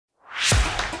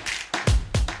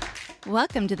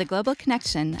Welcome to the Global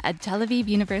Connection, a Tel Aviv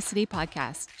University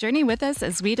podcast. Journey with us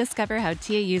as we discover how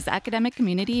TAU's academic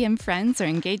community and friends are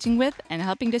engaging with and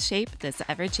helping to shape this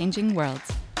ever-changing world.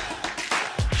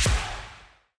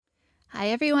 Hi,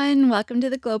 everyone. Welcome to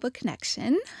the Global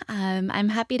Connection. I'm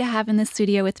happy to have in the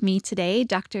studio with me today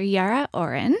Dr. Yaara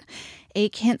Oren, a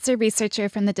cancer researcher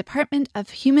from the Department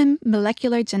of Human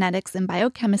Molecular Genetics and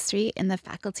Biochemistry in the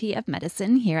Faculty of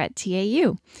Medicine here at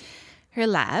TAU. Her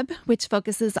lab, which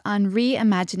focuses on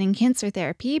reimagining cancer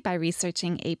therapy by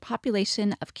researching a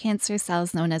population of cancer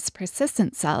cells known as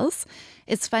persistent cells,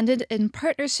 is funded in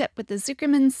partnership with the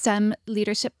Zuckerman STEM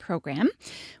Leadership Program,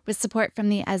 with support from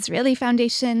the Azrieli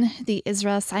Foundation, the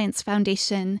Israel Science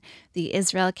Foundation, the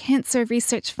Israel Cancer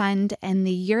Research Fund, and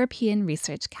the European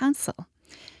Research Council.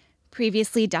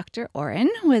 Previously, Dr.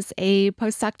 Oren was a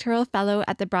postdoctoral fellow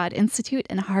at the Broad Institute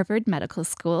and Harvard Medical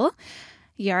School.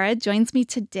 Yaara joins me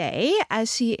today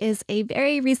as she is a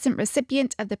very recent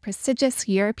recipient of the prestigious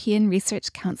European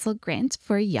Research Council grant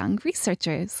for young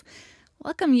researchers.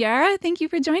 Welcome, Yaara. Thank you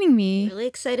for joining me. Really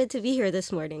excited to be here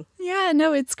this morning. Yeah,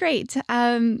 no, it's great.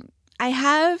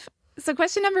 So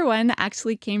question number one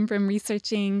actually came from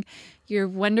researching your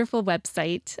wonderful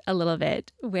website a little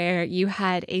bit, where you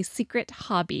had a secret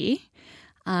hobby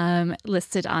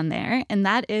listed on there, and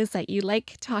that is that you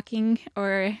like talking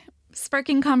or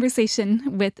sparking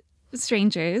conversation with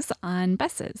strangers on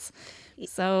buses.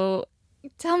 So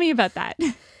tell me about that.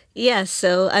 Yeah,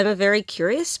 so I'm a very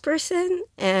curious person,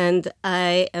 and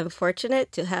I am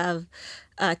fortunate to have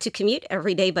to commute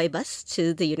every day by bus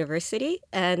to the university,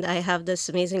 and I have this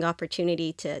amazing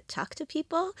opportunity to talk to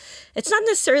people. It's not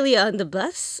necessarily on the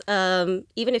bus.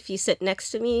 Even if you sit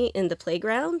next to me in the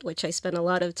playground, which I spend a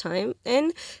lot of time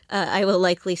in, I will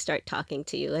likely start talking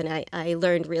to you, and I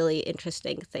learned really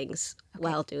interesting things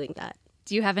while doing that.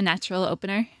 Do you have a natural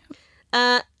opener?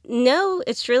 No,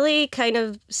 it's really kind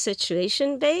of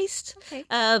situation-based, Okay.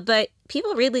 But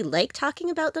people really like talking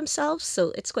about themselves,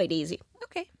 so it's quite easy.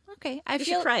 Okay. You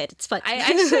should try it. It's fun.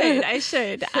 I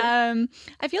should.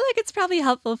 I feel like it's probably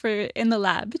helpful for in the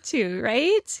lab too,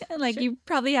 right? Like Sure. you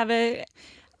probably have a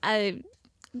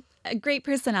great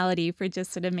personality for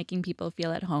just sort of making people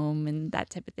feel at home and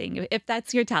that type of thing. If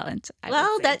that's your talent, I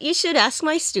Well, would say. that you should ask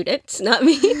my students, not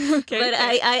me. Okay, But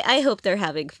fair. I hope they're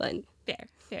having fun. Fair.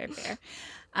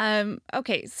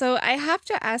 Okay, so I have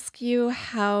to ask you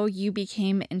how you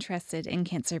became interested in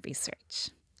cancer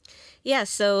research. Yeah,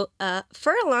 so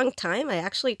for a long time, I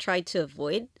actually tried to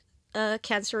avoid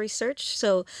cancer research.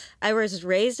 So I was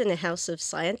raised in a house of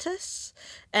scientists,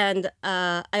 and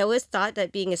I always thought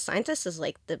that being a scientist is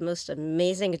like the most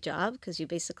amazing job because you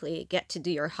basically get to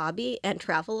do your hobby and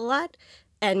travel a lot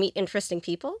and meet interesting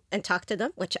people and talk to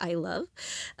them, which I love.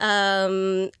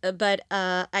 But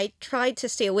I tried to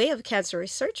stay away of cancer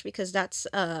research because that's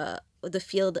the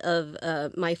field of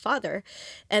my father.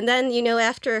 And then,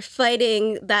 after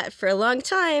fighting that for a long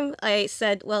time, I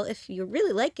said, well, if you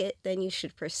really like it, then you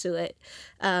should pursue it.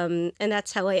 And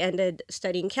that's how I ended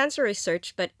studying cancer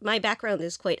research. But my background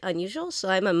is quite unusual. So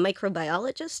I'm a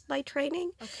microbiologist by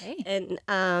training. Okay. And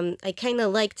I kind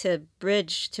of like to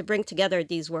bring together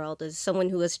these worlds as someone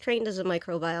who was trained as a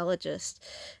microbiologist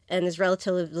and is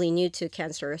relatively new to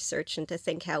cancer research, and to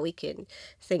think how we can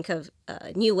think of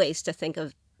new ways to think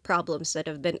of problems that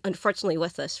have been unfortunately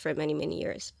with us for many, many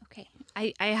years. Okay.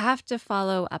 I have to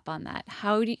follow up on that.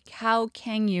 How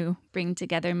can you bring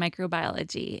together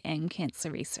microbiology and cancer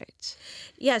research?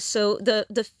 Yeah, so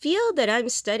the field that I'm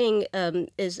studying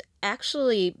is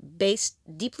actually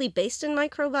deeply based in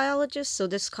microbiology. So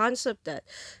this concept that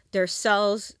there are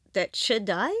cells that should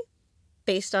die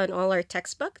based on all our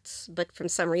textbooks, but from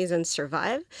some reason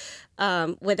survive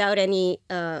without any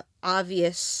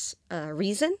obvious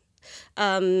reason.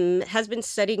 Has been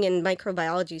studying in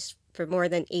microbiology for more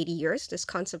than 80 years, this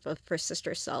concept of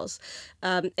persister cells.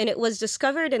 And it was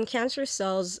discovered in cancer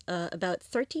cells about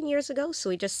 13 years ago. So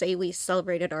we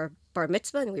celebrated our bar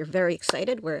mitzvah, and we were very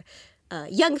excited. We're a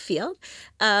young field.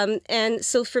 And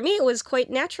so for me, it was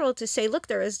quite natural to say, look,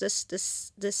 there is this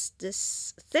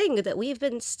thing that we've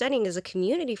been studying as a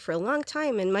community for a long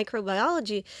time in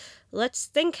microbiology. Let's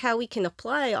think how we can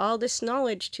apply all this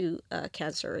knowledge to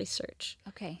cancer research.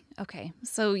 Okay.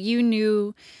 So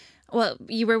you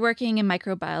were working in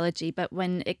microbiology, but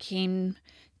when it came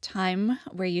time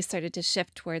where you started to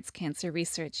shift towards cancer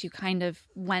research, you kind of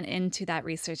went into that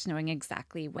research knowing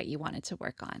exactly what you wanted to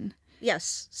work on.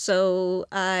 Yes. So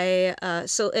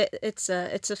it's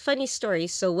a funny story.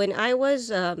 So when I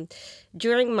was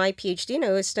during my PhD and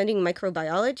I was studying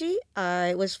microbiology,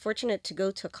 I was fortunate to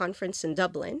go to a conference in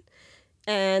Dublin.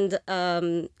 and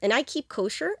I keep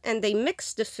kosher, and they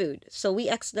mixed the food, so we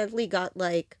accidentally got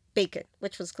like bacon,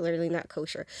 which was clearly not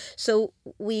kosher. So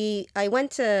I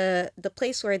went to the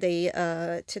place where they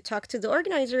to talk to the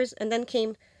organizers, and then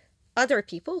came other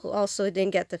people who also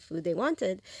didn't get the food they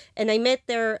wanted, and I met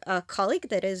their colleague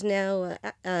that is now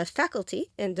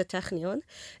faculty in the Technion,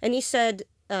 and he said,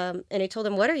 and I told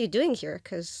him, "What are you doing here?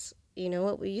 Because you know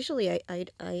what? We usually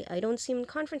I don't see him in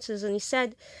conferences," and he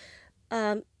said.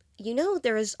 You know,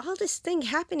 there is all this thing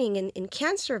happening in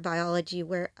cancer biology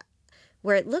where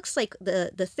it looks like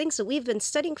the things that we've been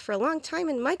studying for a long time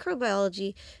in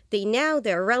microbiology,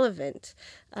 they're relevant.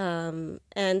 And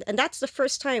that's the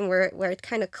first time where it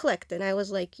kind of clicked. And I was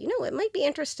like, you know, it might be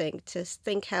interesting to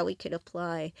think how we could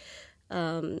apply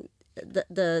the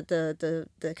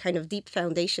kind of deep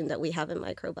foundation that we have in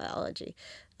microbiology.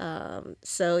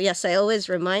 So yes, I always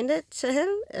remind it to him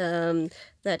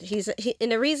that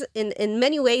in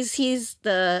many ways he's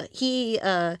the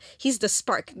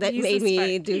spark that made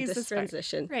me do this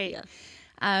transition. Right. Yeah.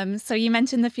 So you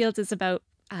mentioned the field is about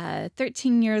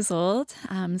 13 years old.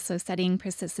 So studying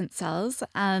persistent cells.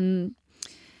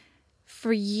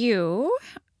 For you,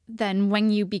 then, when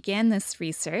you began this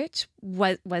research,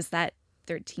 was that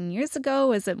 13 years ago?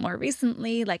 Was it more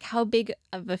recently? Like, how big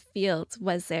of a field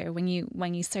was there when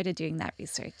you started doing that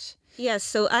research? Yeah,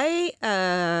 so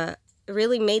I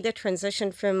really made the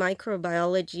transition from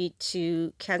microbiology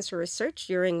to cancer research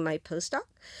during my postdoc.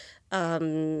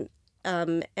 And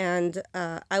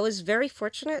I was very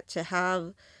fortunate to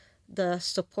have the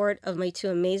support of my two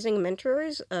amazing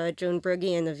mentors, Joan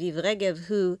Brugge and Aviv Regev,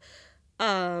 who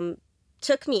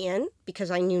took me in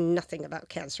because I knew nothing about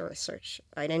cancer research.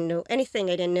 I didn't know anything.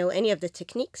 I didn't know any of the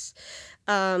techniques.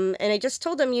 And I just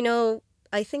told them, you know,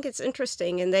 I think it's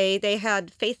interesting. And they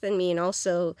had faith in me, and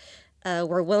also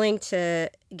were willing to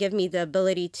give me the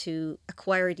ability to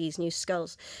acquire these new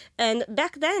skills. And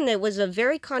back then, it was a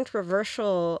very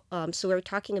controversial, so we were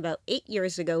talking about 8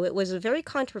 years ago, it was a very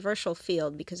controversial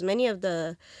field because many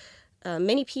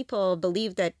people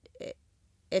believe that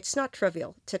it's not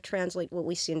trivial to translate what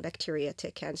we see in bacteria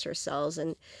to cancer cells,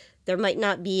 and there might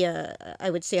not be I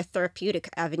would say, a therapeutic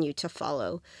avenue to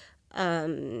follow.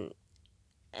 And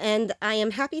I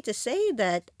am happy to say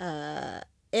that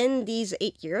in these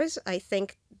 8 years, I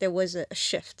think there was a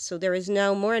shift. So there is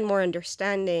now more and more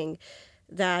understanding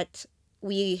that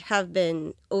we have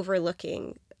been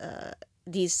overlooking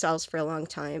these cells for a long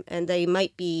time, and they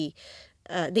might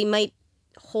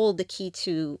hold the key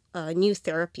to new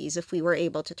therapies if we were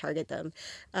able to target them.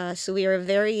 So we are a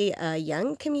very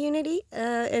young community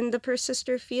in the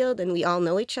persister field, and we all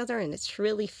know each other, and it's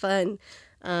really fun.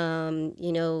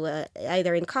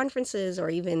 Either in conferences or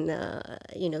even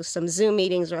some Zoom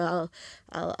meetings, or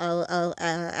I'll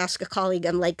ask a colleague,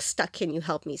 I'm like stuck, can you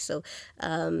help me? So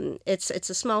it's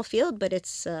a small field, but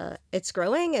it's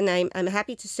growing, and I'm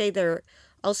happy to say there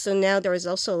is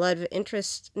also a lot of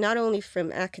interest, not only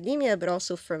from academia, but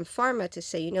also from pharma, to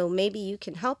say, maybe you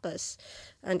can help us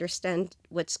understand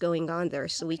what's going on there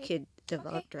so we could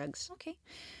develop drugs. Okay.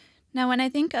 Now, when I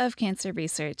think of cancer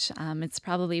research, it's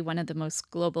probably one of the most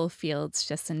global fields,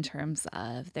 just in terms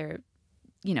of there,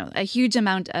 a huge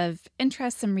amount of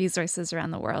interest and resources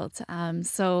around the world.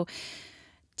 So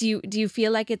do you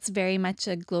feel like it's very much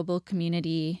a global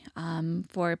community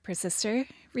for persister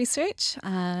research?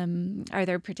 Are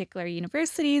there particular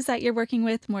universities that you're working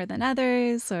with more than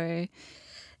others, or?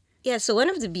 Yeah, so one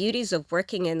of the beauties of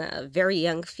working in a very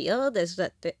young field is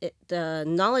that the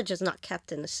knowledge is not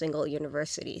kept in a single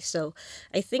university. So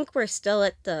I think we're still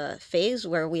at the phase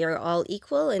where we are all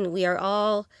equal, and we are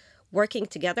all working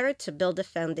together to build the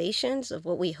foundations of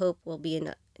what we hope will be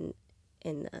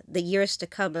in the years to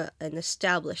come an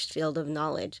established field of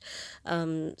knowledge.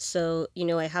 So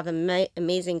I have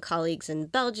amazing colleagues in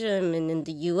Belgium and in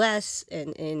the U.S.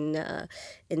 and in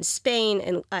Spain,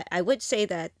 and I would say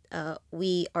that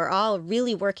we are all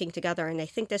really working together, and I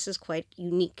think this is quite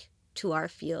unique to our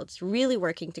fields, really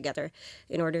working together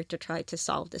in order to try to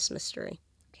solve this mystery.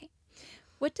 Okay,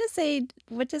 what does a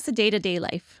day-to-day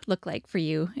life look like for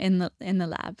you in the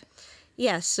lab?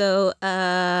 Yeah, so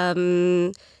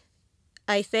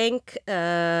I think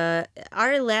our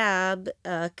lab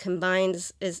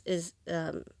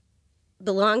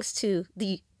belongs to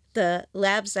the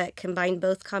labs that combine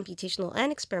both computational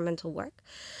and experimental work.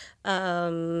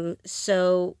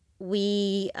 So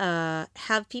we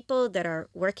have people that are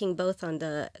working both on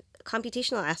the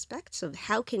computational aspects of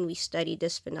how can we study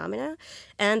this phenomena,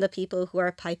 and the people who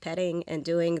are pipetting and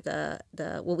doing the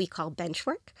what we call bench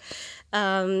work.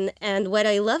 And what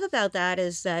I love about that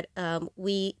is that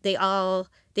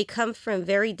they come from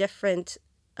very different.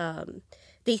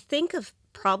 They think of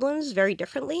problems very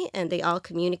differently, and they all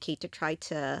communicate to try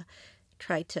to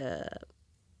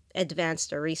advance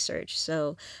their research.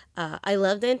 So I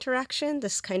love the interaction,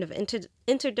 this kind of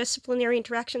interdisciplinary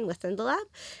interaction within the lab.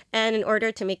 And in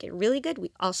order to make it really good,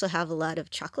 we also have a lot of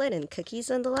chocolate and cookies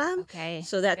in the lab. Okay.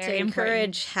 So that Very to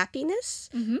encourage important. happiness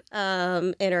in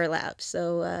our lab.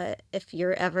 So if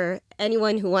you're ever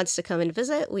anyone who wants to come and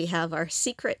visit, we have our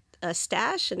secret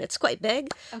stash, and it's quite big.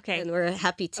 Okay. And we're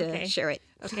happy to share it.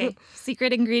 Okay.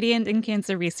 Secret ingredient in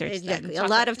cancer research. Exactly. Then. A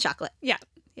lot of chocolate. Yeah.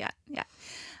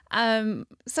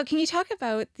 So can you talk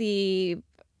about the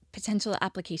potential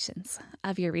applications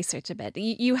of your research a bit?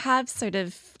 You have sort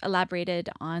of elaborated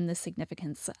on the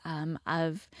significance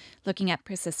of looking at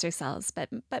persister cells, but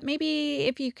maybe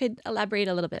if you could elaborate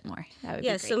a little bit more, that would be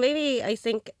great. So maybe I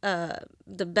think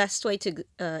the best way to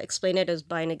explain it is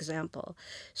by an example.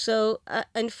 So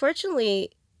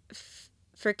unfortunately,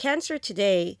 for cancer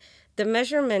today, the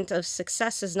measurement of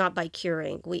success is not by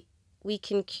curing. We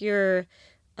can cure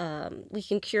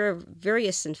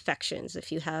various infections.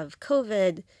 If you have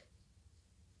COVID,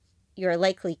 you're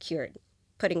likely cured,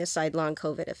 putting aside long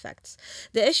COVID effects.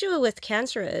 The issue with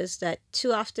cancer is that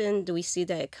too often do we see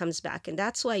that it comes back. And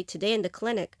that's why today in the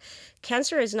clinic,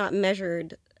 cancer is not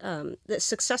measured, the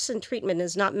success in treatment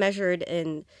is not measured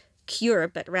in cure,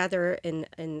 but rather in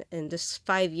this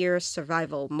 5-year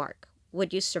survival mark.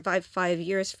 Would you survive 5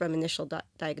 years from initial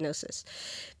diagnosis?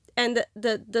 And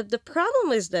the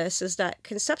problem is this, is that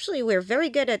conceptually we're very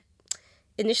good at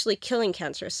initially killing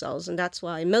cancer cells, and that's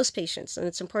why most patients, and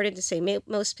it's important to say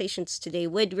most patients today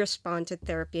would respond to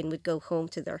therapy and would go home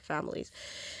to their families.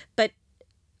 But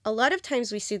a lot of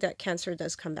times we see that cancer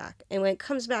does come back, and when it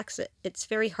comes back, it's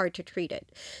very hard to treat it.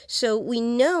 So we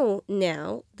know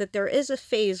now that there is a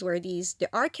phase where there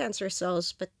are cancer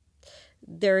cells, but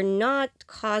they're not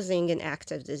causing an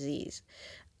active disease.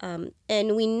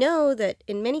 And we know that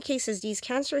in many cases, these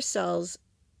cancer cells,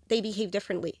 they behave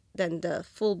differently than the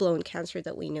full-blown cancer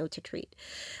that we know to treat.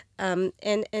 And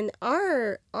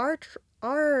our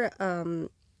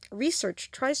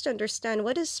research tries to understand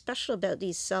what is special about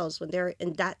these cells when they're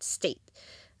in that state.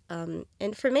 And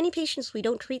for many patients, we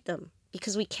don't treat them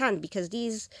because we can't, because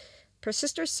these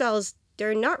persister cells,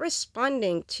 they're not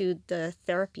responding to the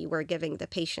therapy we're giving the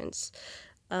patients.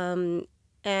 And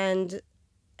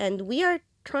we are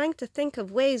trying to think of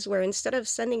ways where instead of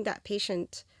sending that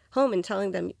patient home and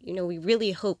telling them, we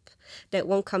really hope that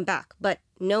won't come back, but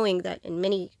knowing that in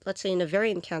many, let's say in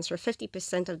ovarian cancer,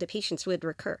 50% of the patients would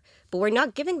recur, but we're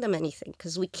not giving them anything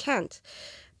because we can't.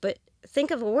 But think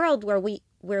of a world where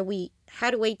we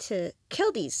had a way to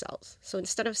kill these cells. So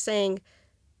instead of saying,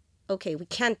 okay, we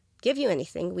can't give you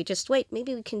anything, we just wait,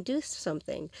 maybe we can do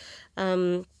something.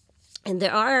 And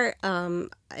there are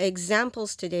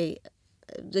examples today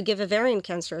to give ovarian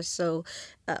cancer, so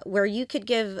where you could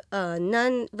give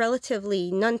relatively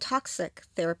non-toxic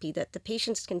therapy that the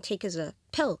patients can take as a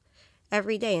pill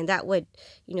every day, and that would,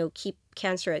 keep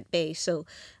cancer at bay. So,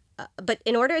 but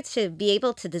in order to be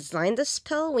able to design this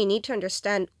pill, we need to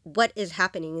understand what is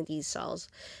happening in these cells.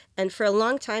 And for a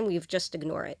long time, we've just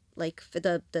ignored it. Like for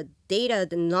the data,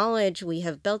 the knowledge we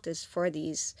have built is for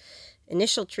these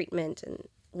initial treatment and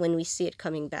when we see it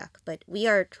coming back. But we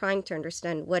are trying to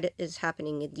understand what is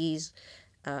happening in these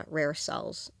rare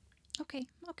cells. Okay.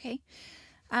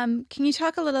 Can you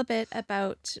talk a little bit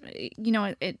about,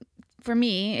 for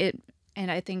me,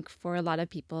 and I think for a lot of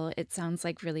people, it sounds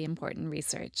like really important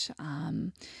research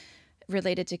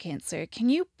related to cancer. Can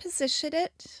you position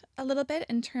it a little bit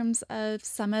in terms of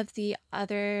some of the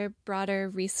other broader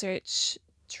research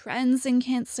trends in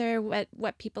cancer,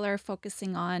 what people are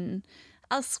focusing on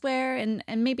elsewhere,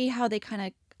 and maybe how they kind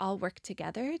of all work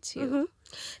together too? Mm-hmm.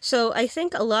 So I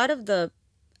think a lot of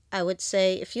I would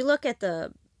say, if you look at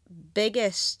the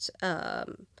biggest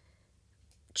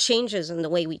changes in the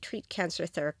way we treat cancer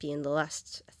therapy in the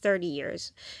last 30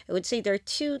 years, I would say there are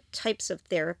two types of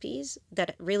therapies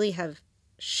that really have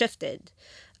shifted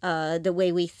the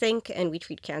way we think and we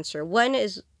treat cancer. One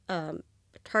is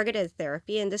targeted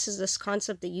therapy, and this is this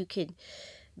concept that you could,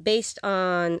 based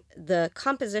on the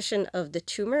composition of the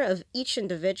tumor of each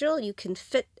individual, you can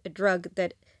fit a drug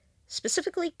that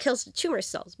specifically kills the tumor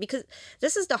cells. Because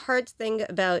this is the hard thing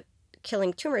about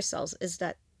killing tumor cells, is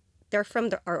that they're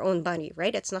from our own body,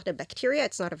 right? It's not a bacteria,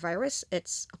 it's not a virus,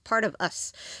 it's a part of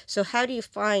us. So how do you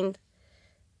find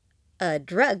a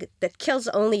drug that kills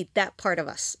only that part of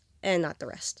us and not the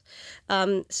rest?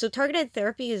 So targeted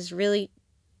therapy has really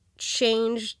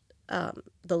changed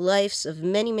the lives of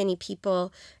many, many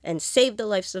people and saved the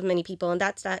lives of many people. And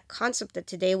that's that concept that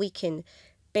today we can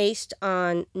based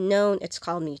on known, it's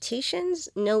called mutations,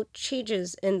 no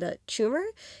changes in the tumor.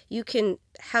 You can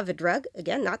have a drug,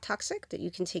 again, not toxic, that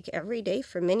you can take every day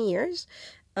for many years,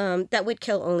 that would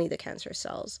kill only the cancer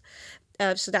cells.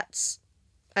 So that's,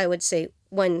 I would say,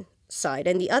 one side.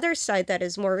 And the other side that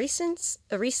is more recent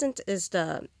is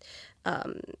the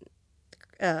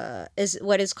is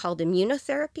what is called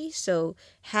immunotherapy. So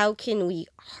how can we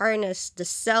harness the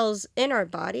cells in our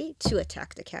body to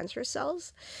attack the cancer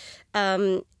cells?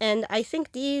 And I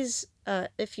think these,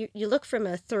 if you look from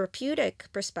a therapeutic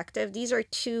perspective, these are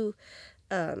two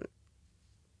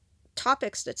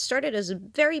topics that started as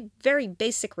very, very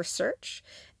basic research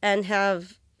and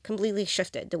have completely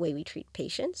shifted the way we treat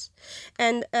patients.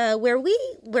 And where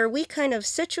we kind of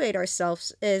situate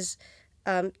ourselves is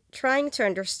trying to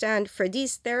understand, for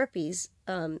these therapies,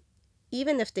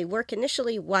 even if they work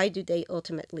initially, why do they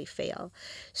ultimately fail?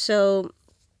 So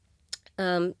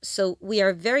we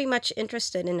are very much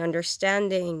interested in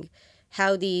understanding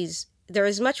how there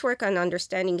is much work on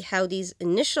understanding how these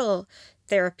initial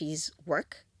therapies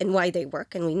work and why they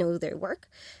work, and we know they work.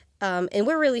 And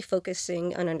we're really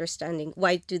focusing on understanding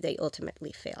why do they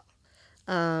ultimately fail.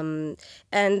 And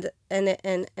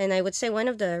I would say one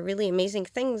of the really amazing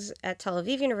things at Tel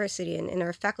Aviv University and in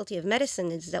our Faculty of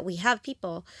Medicine is that we have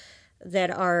people that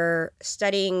are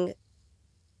studying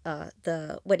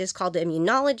what is called the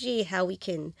immunology, how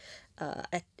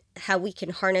we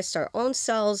can harness our own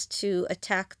cells to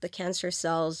attack the cancer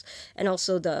cells, and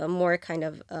also the more kind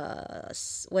of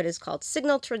what is called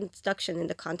signal transduction in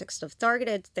the context of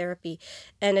targeted therapy.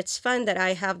 And it's fun that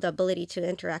I have the ability to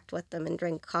interact with them and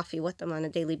drink coffee with them on a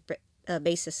daily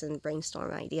basis and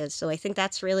brainstorm ideas. So I think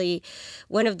that's really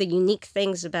one of the unique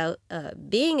things about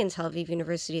being in Tel Aviv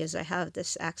University, is I have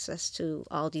this access to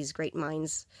all these great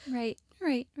minds. Right.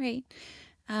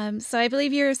 So I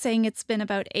believe you're saying it's been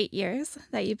about 8 years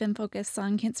that you've been focused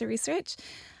on cancer research.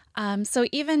 So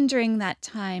even during that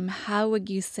time, how would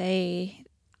you say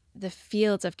the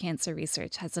field of cancer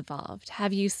research has evolved?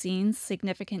 Have you seen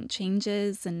significant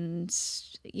changes and,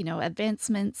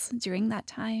 advancements during that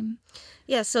time?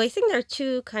 Yeah, so I think there are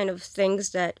two kind of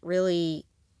things that really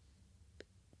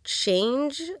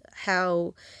change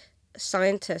how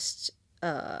scientists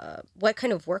what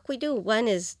kind of work we do. One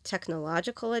is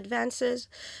technological advances,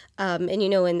 and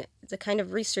in the kind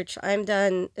of research I'm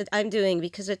doing,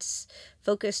 because it's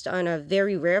focused on a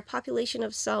very rare population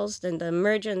of cells, then the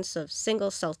emergence of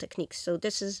single cell techniques. So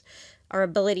this is our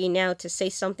ability now to say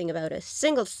something about a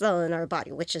single cell in our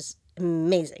body, which is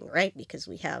amazing, right? Because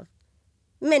we have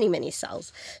many, many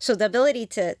cells. So the ability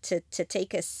to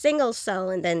take a single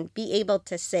cell and then be able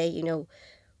to say,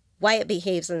 why it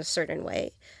behaves in a certain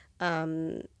way,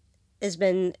 has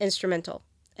been instrumental.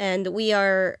 And we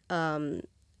are a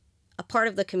part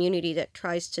of the community that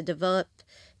tries to develop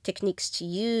techniques to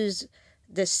use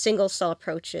the single cell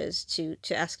approaches to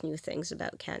ask new things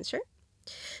about cancer.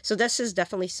 So this is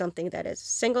definitely something that is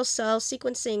single cell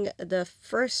sequencing. The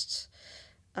first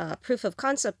proof of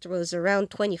concept was around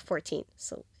 2014.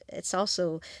 So it's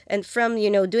also, and from,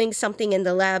 doing something in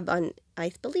the lab on,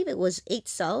 I believe it was 8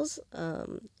 cells,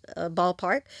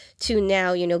 ballpark, to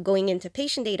now, going into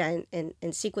patient data and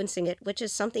sequencing it, which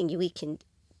is something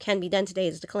can be done today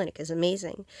as the clinic, is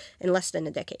amazing, in less than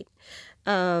a decade.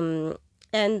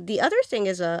 And the other thing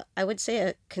is I would say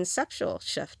a conceptual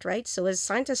shift, right? So as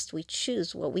scientists, we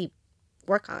choose what we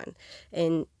work on,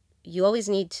 and you always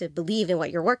need to believe in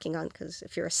what you're working on, because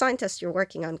if you're a scientist, you're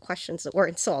working on questions that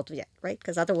weren't solved yet, right?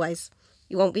 Because otherwise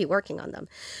you won't be working on them.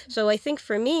 So I think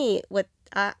for me, what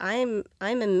I'm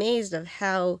amazed of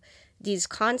how these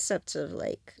concepts of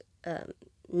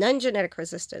non-genetic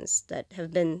resistance that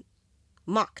have been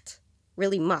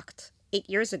really mocked 8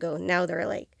 years ago, now they're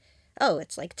like, oh,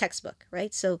 it's like textbook,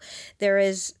 right? So there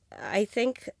is, I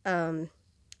think, you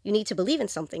need to believe in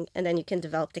something, and then you can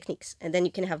develop techniques, and then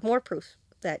you can have more proof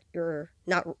that you're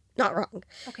not wrong.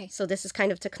 Okay. So this is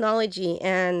kind of technology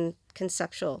and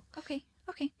conceptual. Okay.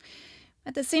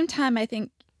 At the same time, I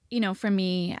think, for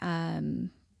me,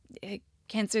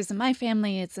 cancer's in my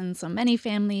family, it's in so many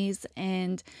families,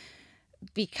 and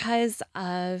because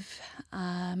of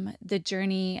the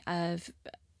journey of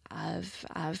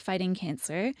fighting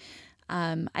cancer,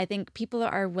 I think people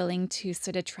are willing to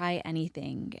sort of try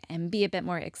anything and be a bit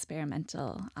more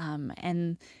experimental.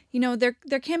 And,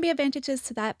 there can be advantages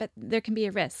to that, but there can be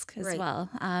a risk as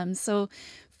well. So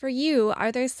for you,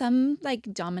 are there some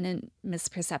dominant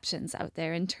misperceptions out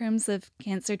there in terms of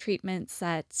cancer treatments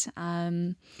that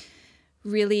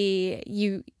really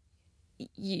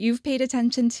you've paid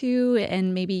attention to,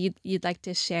 and maybe you'd like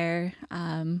to share,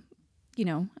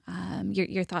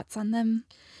 your thoughts on them?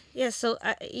 Yeah, so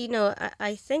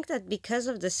I think that because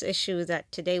of this issue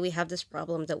that today we have this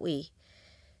problem that we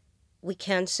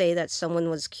can't say that someone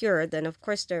was cured, then of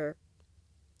course there are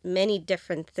many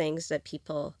different things that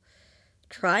people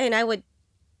try, and I would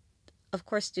of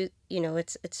course do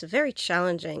it's a very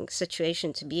challenging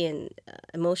situation to be in,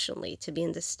 emotionally, to be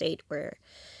in this state where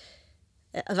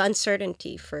of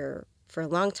uncertainty for a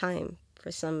long time,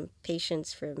 for some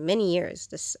patients for many years,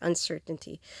 this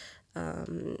uncertainty.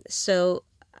 So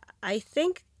I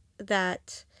think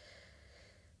that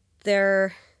there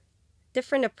are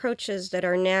different approaches that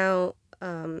are now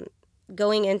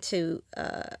going into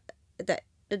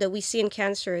that we see in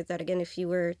cancer, that again, if you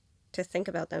were to think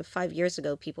about them 5 years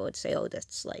ago, people would say, oh,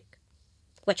 that's like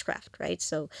witchcraft, right?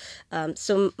 So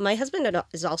my husband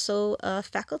is also a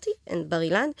faculty in Bar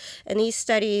Ilan, and he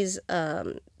studies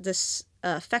this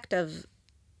effect of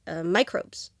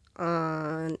microbes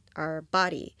on our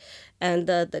body, and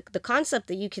the concept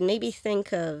that you can maybe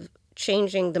think of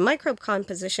changing the microbe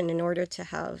composition in order to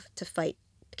fight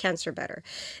cancer better.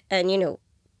 And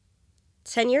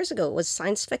 10 years ago it was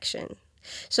science fiction.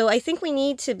 So I think we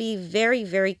need to be very,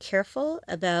 very careful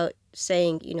about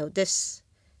saying, this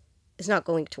is not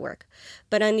going to work.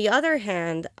 But on the other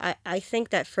hand, I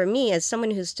think that for me, as someone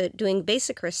who's doing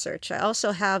basic research, I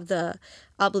also have the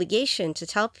obligation to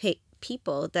tell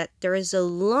people that there is a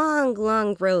long,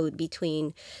 long road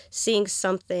between seeing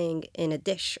something in a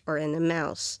dish or in a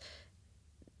mouse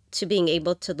to being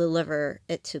able to deliver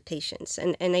it to patients.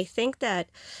 And I think that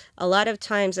a lot of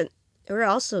times, and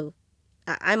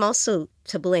I'm also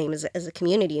to blame as a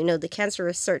community, the cancer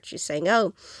research is saying,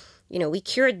 oh, we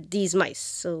cured these mice.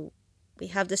 So we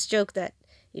have this joke that,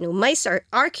 mice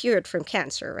are cured from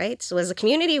cancer, right? So as a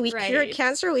community, we cured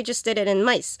cancer, we just did it in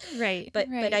mice. Right. But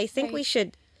I think we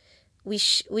should,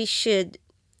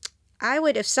 I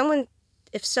would, if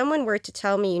someone were to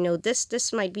tell me,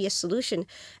 this might be a solution,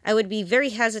 I would be very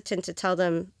hesitant to tell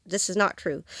them this is not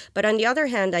true. But on the other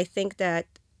hand, I think that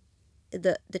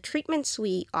the treatments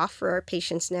we offer our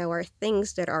patients now are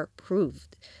things that are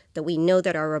proved, that we know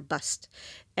that are robust.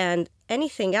 And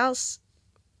anything else,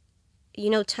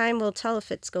 time will tell if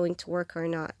it's going to work or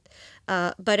not.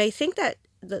 But I think that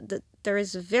there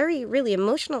is a very, really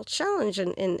emotional challenge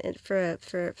for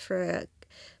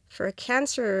a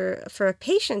cancer, for a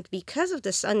patient, because of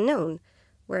this unknown,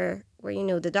 where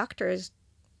the doctors,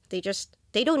 they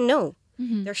don't know.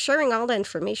 Mm-hmm. They're sharing all the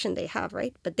information they have,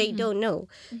 right? But they don't know.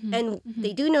 Mm-hmm. And mm-hmm.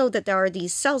 they do know that there are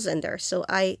these cells in there. So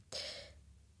I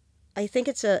think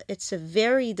it's a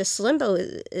very, this limbo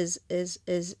is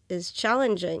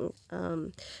challenging.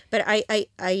 But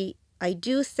I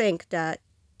do think that,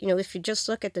 if you just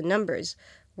look at the numbers,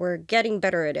 we're getting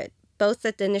better at it, both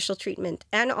at the initial treatment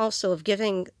and also of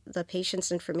giving the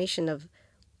patients information of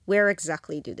where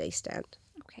exactly do they stand.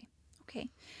 Okay.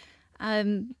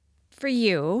 For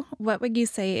you, what would you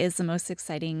say is the most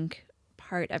exciting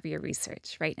part of your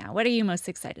research right now? What are you most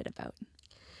excited about?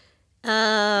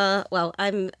 Well,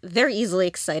 I'm very easily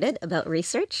excited about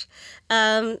research.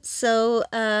 So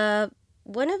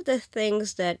one of the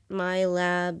things that my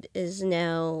lab is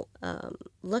now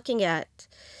looking at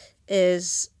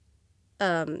is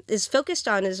focused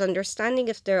on is understanding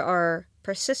if there are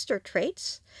persister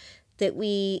traits that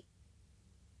we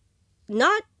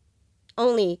not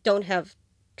only don't have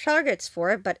targets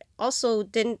for, but also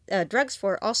drugs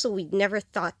for. Also, we never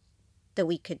thought that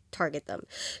we could target them.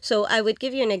 So I would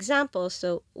give you an example.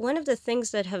 So one of the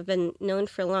things that have been known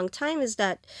for a long time is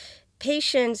that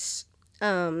patients,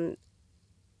 if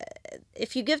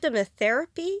you give them a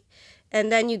therapy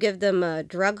and then you give them a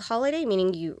drug holiday,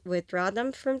 meaning you withdraw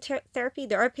them from therapy,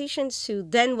 there are patients who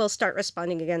then will start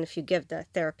responding again if you give the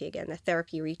therapy again, the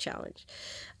therapy rechallenge.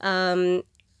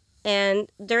 And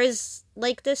there is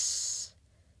like this,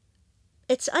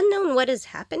 it's unknown what is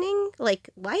happening.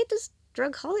 Like, why does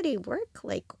drug holiday work?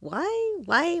 Like,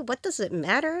 why, what does it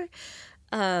matter?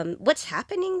 What's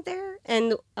happening there?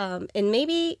 And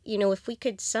maybe, if we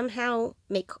could somehow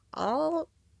make all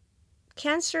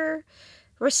cancer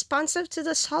responsive to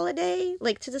this holiday,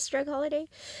 like to this drug holiday.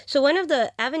 So one of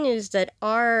the avenues that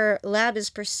our lab is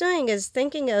pursuing is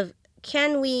thinking of,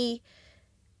 can we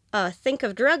think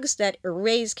of drugs that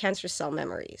erase cancer cell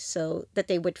memories so that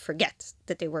they would forget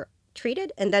that they were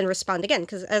treated and then respond again?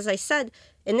 Because as I said,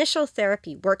 initial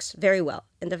therapy works very well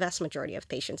in the vast majority of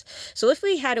patients. So if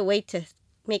we had a way to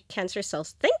make cancer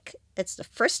cells think it's the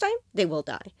first time, they will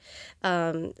die.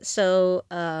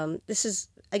 This is,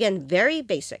 again, very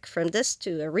basic. From this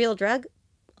to a real drug,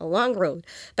 a long road.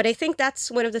 But I think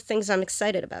that's one of the things I'm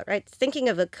excited about, right? Thinking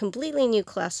of a completely new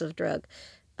class of drug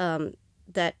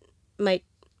that might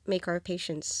make our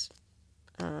patients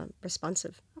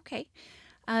responsive. Okay.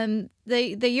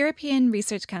 The European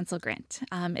Research Council grant,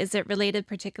 is it related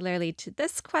particularly to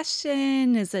this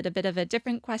question? Is it a bit of a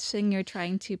different question you're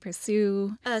trying to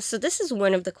pursue? So this is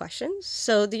one of the questions.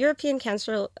 So the European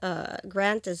Cancer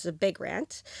grant is a big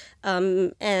grant,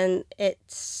 and it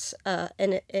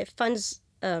funds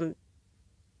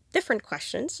different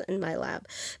questions in my lab.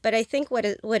 But I think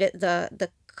the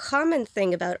common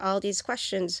thing about all these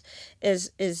questions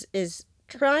is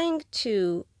trying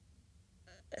to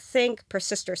think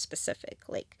persister specific.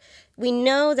 Like, we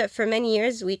know that for many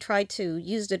years we tried to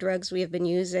use the drugs we have been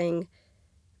using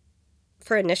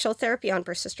for initial therapy on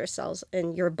persister cells,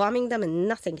 and you're bombing them and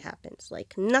nothing happens.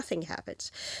 Like, nothing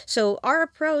happens. So our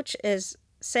approach is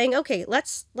saying, okay,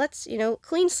 let's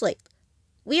clean slate.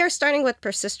 We are starting with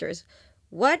persisters.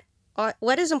 What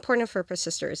is important for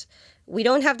persisters? We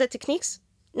don't have the techniques.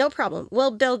 No problem.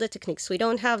 We'll build the techniques. We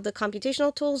don't have the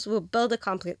computational tools. We'll build the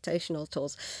computational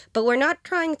tools. But we're not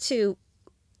trying to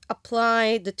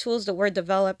apply the tools that were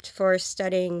developed for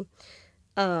studying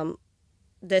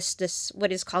this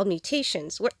what is called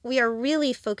mutations. We are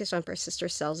really focused on persister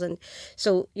cells. And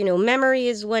so, memory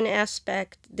is one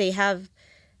aspect. They have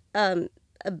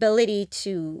ability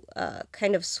to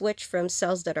kind of switch from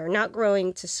cells that are not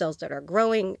growing to cells that are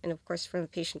growing. And of course, from a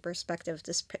patient perspective,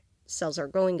 cells are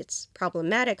growing, it's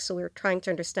problematic. So we're trying to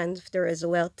understand if there is a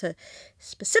way to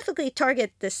specifically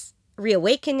target this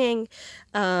reawakening,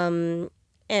 and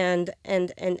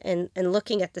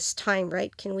looking at this time,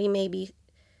 right? Can we maybe,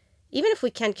 even if we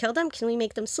can't kill them, can we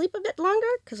make them sleep a bit longer?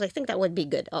 Because I think that would be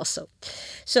good also.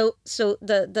 So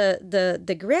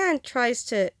the grant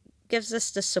gives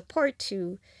us the support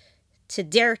to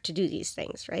dare to do these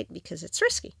things, right? Because it's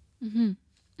risky. Mm-hmm.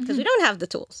 Because we don't have the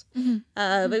tools. Mm-hmm.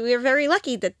 But we are very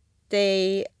lucky that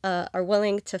they are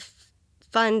willing to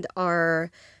fund our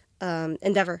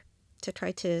endeavor to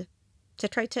try to.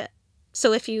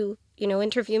 So if you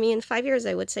interview me in 5 years,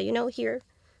 I would say, here,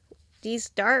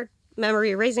 these are memory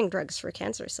erasing drugs for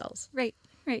cancer cells. Right.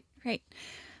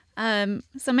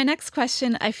 So my next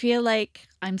question, I feel like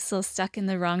I'm still stuck in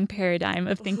the wrong paradigm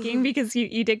of thinking because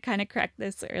you did kind of correct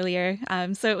this earlier.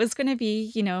 So it was going to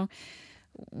be,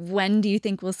 when do you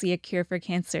think we'll see a cure for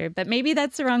cancer? But maybe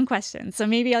that's the wrong question. So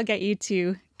maybe I'll get you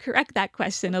to correct that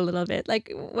question a little bit.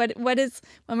 Like, what is,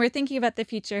 when we're thinking about the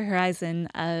future horizon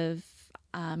of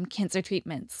cancer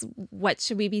treatments, what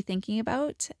should we be thinking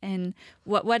about? And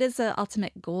what is the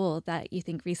ultimate goal that you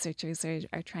think researchers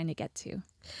are trying to get to?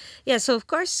 Yeah, so of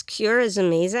course, cure is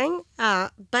amazing.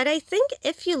 But I think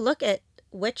if you look at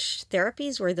which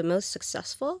therapies were the most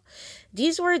successful,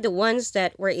 these were the ones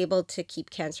that were able to keep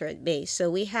cancer at bay.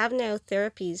 So we have now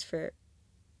therapies for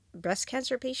breast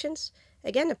cancer patients.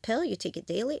 Again, a pill, you take it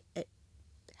daily. It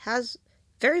has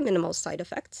very minimal side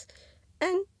effects.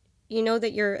 And you know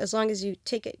that as long as you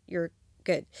take it, you're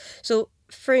good. So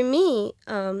for me,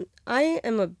 I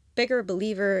am a bigger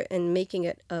believer in making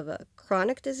it of a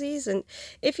chronic disease. And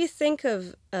if you think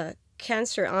of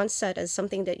cancer onset as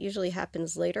something that usually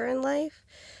happens later in life,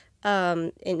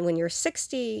 and when you're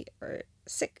 60 or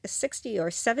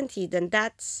 70, then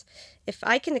if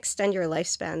I can extend your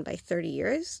lifespan by 30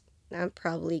 years, I'm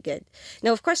probably good.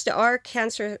 Now, of course, there are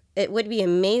cancer. It would be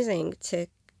amazing to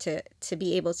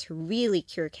be able to really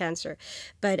cure cancer,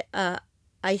 but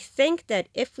I think that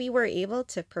if we were able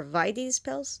to provide these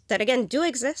pills that again do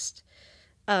exist,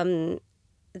 then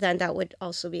that would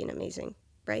also be an amazing,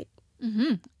 right?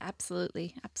 Mm-hmm.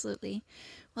 Absolutely.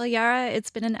 Well, Yaara, it's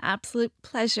been an absolute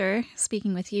pleasure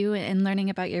speaking with you and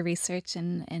learning about your research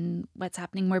and what's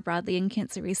happening more broadly in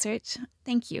cancer research.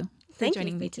 Thank you for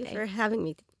joining me today. Thank you for having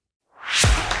me.